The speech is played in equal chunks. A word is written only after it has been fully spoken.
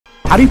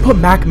How do you put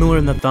Mac Miller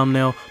in the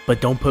thumbnail,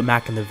 but don't put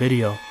Mac in the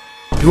video?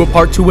 Do a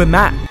part 2 with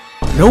Mac.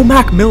 No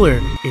Mac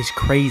Miller is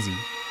crazy.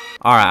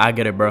 Alright, I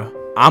get it, bro.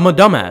 I'm a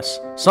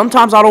dumbass.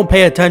 Sometimes I don't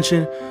pay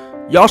attention.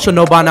 Y'all should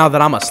know by now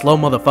that I'm a slow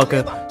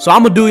motherfucker. So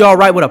I'm gonna do y'all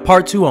right with a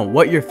part 2 on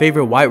what your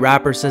favorite white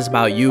rapper says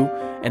about you.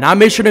 And I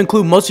made sure to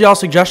include most of y'all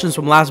suggestions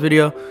from last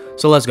video.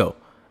 So let's go.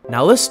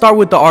 Now let's start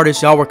with the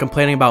artist y'all were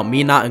complaining about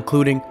me not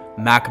including,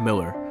 Mac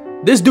Miller.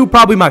 This dude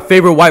probably my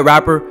favorite white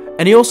rapper.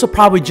 And he also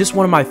probably just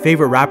one of my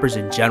favorite rappers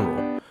in general.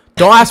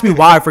 Don't ask me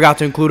why I forgot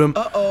to include him.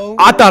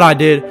 I thought I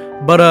did.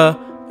 But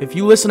if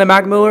you listen to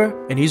Mac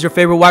Miller and he's your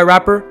favorite white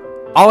rapper,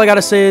 all I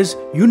gotta say is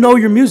you know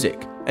your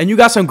music. And you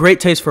got some great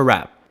taste for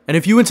rap. And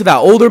if you into that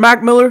older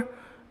Mac Miller,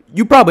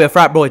 you probably a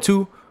frat boy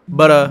too.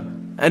 But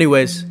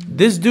anyways,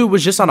 this dude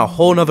was just on a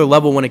whole nother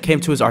level when it came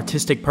to his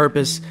artistic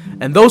purpose.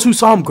 And those who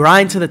saw him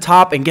grind to the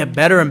top and get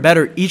better and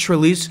better each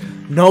release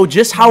know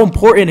just how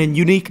important and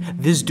unique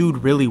this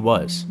dude really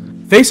was.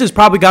 Faces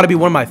probably gotta be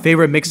one of my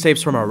favorite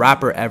mixtapes from a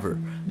rapper ever.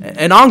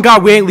 And on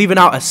God, we ain't leaving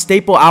out a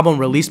staple album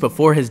released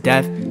before his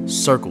death,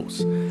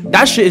 Circles.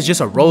 That shit is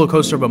just a roller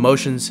coaster of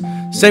emotions.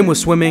 Same with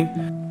Swimming.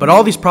 But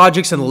all these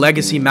projects and the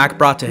legacy Mac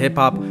brought to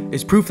hip-hop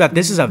is proof that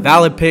this is a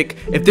valid pick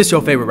if this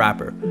your favorite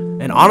rapper.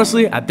 And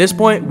honestly, at this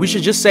point, we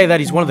should just say that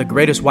he's one of the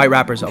greatest white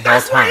rappers of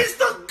all time. He's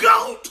the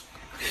GOAT!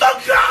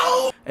 The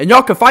GOAT! And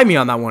y'all can fight me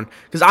on that one,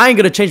 because I ain't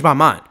gonna change my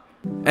mind.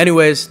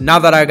 Anyways, now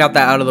that I got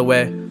that out of the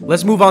way,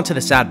 let's move on to the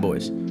sad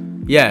boys.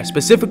 Yeah,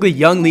 specifically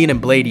Young Lean and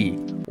Blade E.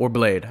 Or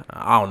Blade,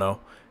 I don't know.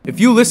 If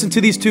you listen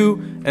to these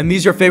two, and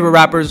these your favorite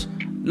rappers,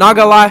 not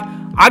gonna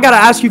lie, I gotta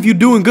ask you if you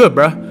doing good,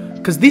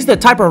 bruh. Cause these are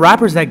the type of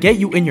rappers that get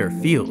you in your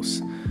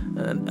feels.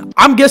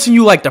 I'm guessing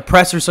you like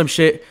depressed or some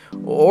shit,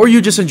 or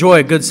you just enjoy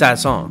a good sad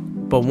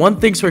song. But one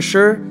thing's for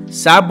sure,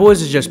 Sad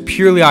Boys is just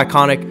purely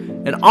iconic,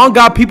 and on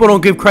God, people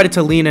don't give credit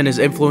to Lean and his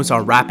influence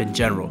on rap in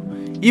general.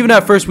 Even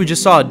at first, we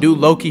just saw a dude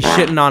low-key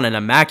shitting on an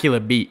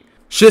immaculate beat.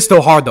 Shit's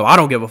still hard though, I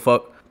don't give a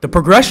fuck. The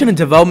progression and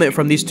development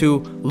from these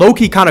two,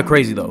 low-key kinda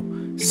crazy though.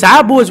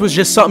 Sad Boys was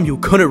just something you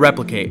couldn't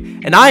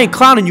replicate, and I ain't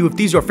clowning you if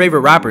these are your favorite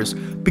rappers,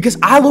 because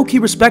I low-key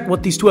respect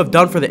what these two have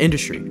done for the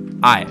industry.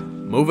 Alright,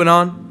 moving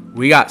on,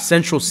 we got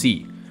Central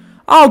C.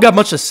 I don't got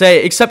much to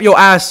say, except your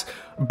ass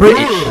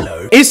British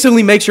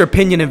instantly makes your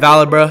opinion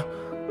invalid, bruh.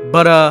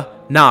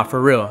 But nah, for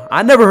real,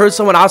 I never heard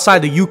someone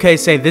outside the UK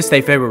say this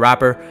they favorite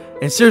rapper,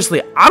 and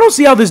seriously, I don't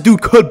see how this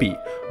dude could be.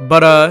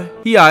 But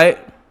he alright.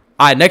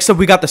 Alright, next up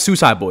we got the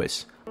Suicide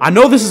Boys. I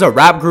know this is a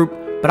rap group,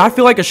 but I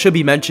feel like it should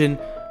be mentioned.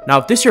 Now,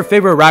 if this is your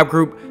favorite rap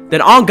group,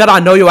 then on God, I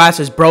know your ass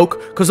is broke,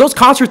 because those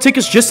concert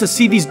tickets just to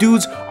see these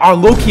dudes are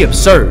low-key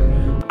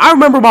absurd. I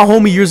remember my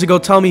homie years ago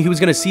telling me he was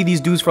going to see these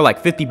dudes for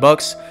like 50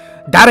 bucks.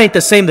 That ain't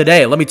the same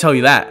today, let me tell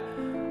you that.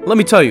 Let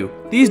me tell you,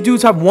 these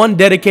dudes have one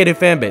dedicated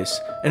fan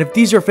base, and if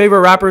these are your favorite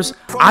rappers,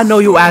 I know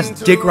your ass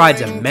dick rides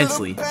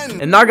immensely.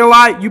 And not gonna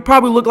lie, you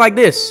probably look like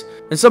this.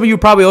 And some of you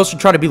probably also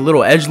try to be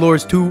little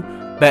edgelords too,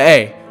 but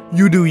hey,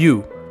 you do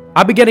you.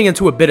 I've been getting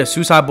into a bit of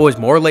Suicide Boys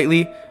more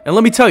lately, and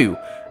let me tell you,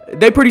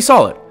 they pretty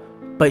solid.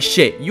 But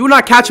shit, you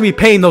not catching me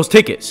paying those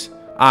tickets.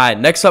 Alright,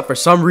 next up, for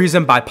some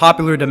reason, by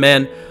popular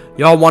demand,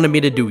 y'all wanted me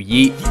to do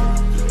Yeet.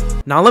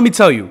 Now let me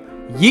tell you,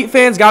 Yeet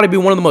fans gotta be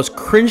one of the most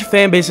cringe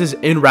fan bases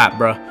in rap,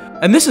 bruh.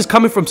 And this is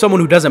coming from someone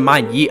who doesn't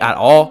mind Yeet at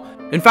all.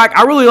 In fact,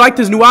 I really liked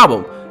his new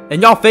album.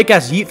 And y'all fake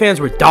ass Yeet fans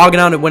were dogging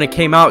on it when it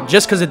came out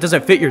just because it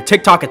doesn't fit your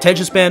TikTok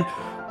attention span.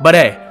 But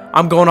hey,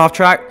 I'm going off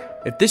track.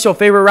 If this your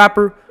favorite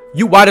rapper,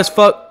 you white as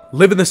fuck,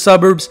 live in the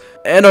suburbs,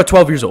 and are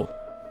 12 years old.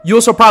 You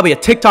also probably a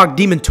TikTok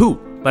demon too.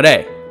 But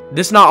hey,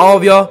 this not all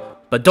of y'all,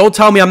 but don't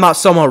tell me I'm not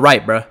someone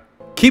right, bruh.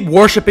 Keep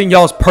worshiping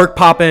y'all's perk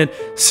popping,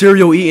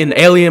 cereal eating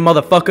alien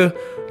motherfucker.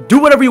 Do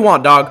whatever you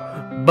want,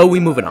 dog, but we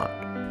moving on.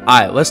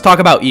 Alright, let's talk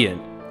about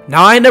Ian.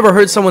 Now, I ain't never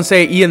heard someone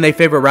say Ian they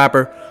favorite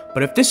rapper,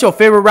 but if this your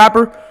favorite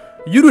rapper,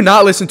 you do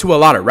not listen to a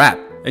lot of rap,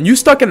 and you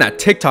stuck in that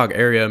TikTok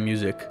area of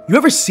music. You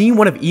ever seen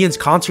one of Ian's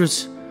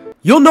concerts?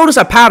 You'll notice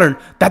a pattern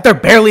that there are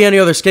barely any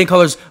other skin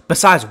colors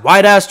besides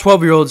white ass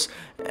 12-year-olds.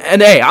 And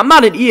hey, I'm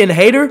not an Ian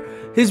hater.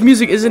 His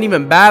music isn't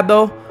even bad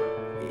though,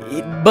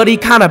 but he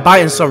kind of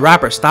biting some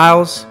rapper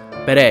styles.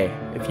 But hey,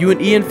 if you an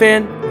Ian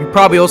fan, you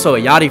probably also a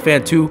Yachty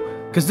fan too,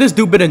 cause this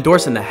dude been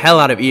endorsing the hell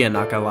out of Ian,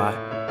 not gonna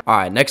lie.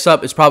 Alright, next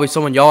up is probably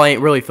someone y'all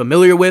ain't really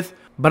familiar with,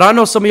 but I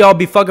know some of y'all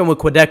be fucking with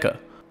Quadeca.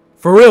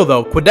 For real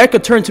though,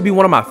 Quadeca turned to be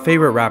one of my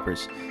favorite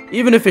rappers,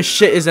 even if his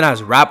shit isn't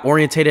as rap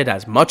orientated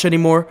as much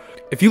anymore.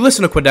 If you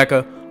listen to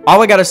Quadeca,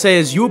 all I gotta say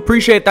is you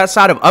appreciate that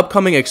side of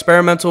upcoming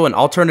experimental and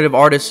alternative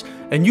artists,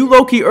 and you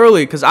low-key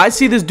early, cause I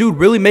see this dude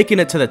really making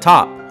it to the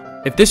top.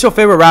 If this your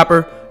favorite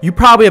rapper, you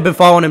probably have been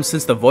following him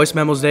since the Voice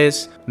Memos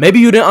days. Maybe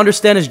you didn't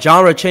understand his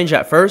genre change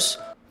at first,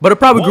 but it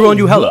probably grew on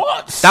you hella.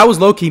 That was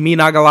low-key me,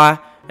 not gonna lie,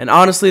 and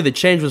honestly the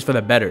change was for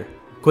the better.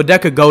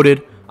 Quadeca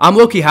goated. I'm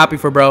low-key happy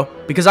for bro,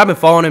 because I've been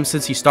following him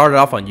since he started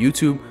off on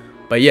YouTube.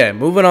 But yeah,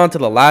 moving on to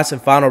the last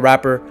and final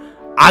rapper,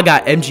 I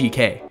got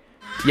MGK.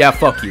 Yeah,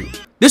 fuck you.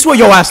 This is what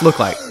your ass look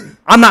like.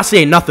 I'm not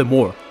saying nothing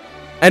more.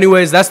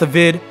 Anyways, that's the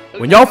vid.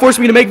 When y'all force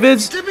me to make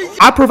vids,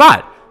 I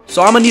provide.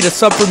 So I'm gonna need a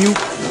sub from you.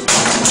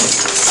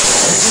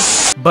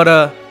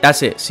 But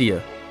that's it. See ya.